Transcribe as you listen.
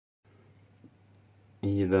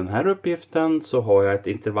I den här uppgiften så har jag ett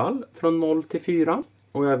intervall från 0 till 4.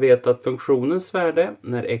 Och jag vet att funktionens värde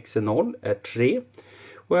när x är 0 är 3.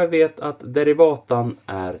 Och jag vet att derivatan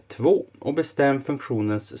är 2. Och bestäm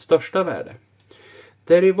funktionens största värde.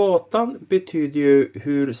 Derivatan betyder ju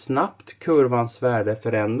hur snabbt kurvans värde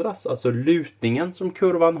förändras. Alltså lutningen som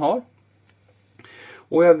kurvan har.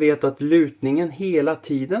 Och jag vet att lutningen hela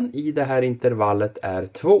tiden i det här intervallet är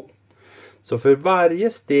 2. Så för varje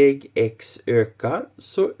steg x ökar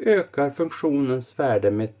så ökar funktionens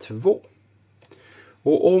värde med 2.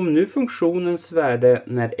 Och om nu funktionens värde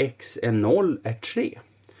när x är 0 är 3.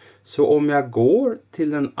 Så om jag går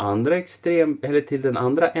till den andra till den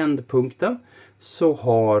andra ändpunkten så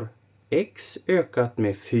har x ökat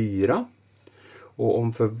med 4. Och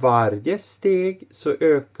om för varje steg så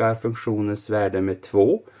ökar funktionens värde med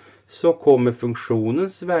 2 så kommer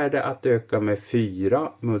funktionens värde att öka med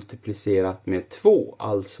 4 multiplicerat med 2,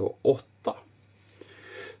 alltså 8.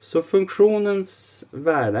 Så funktionens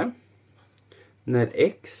värde när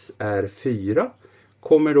x är 4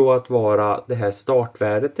 kommer då att vara det här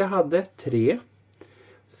startvärdet jag hade, 3.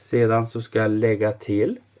 Sedan så ska jag lägga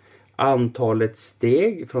till antalet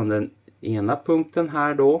steg från den ena punkten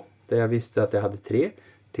här då, där jag visste att jag hade 3,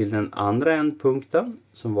 till den andra ändpunkten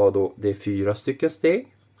som var då det är 4 stycken steg.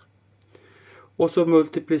 Och så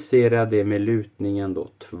multiplicerar jag det med lutningen då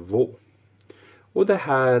 2. Och det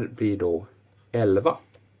här blir då 11.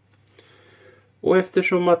 Och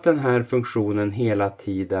eftersom att den här funktionen hela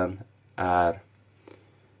tiden är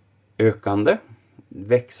ökande,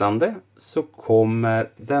 växande, så kommer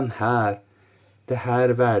det här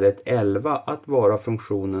värdet 11 att vara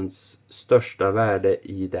funktionens största värde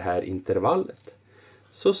i det här intervallet.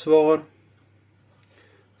 Så svar,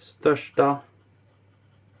 största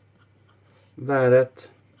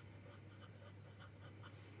värdet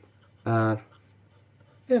är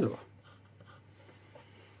 11.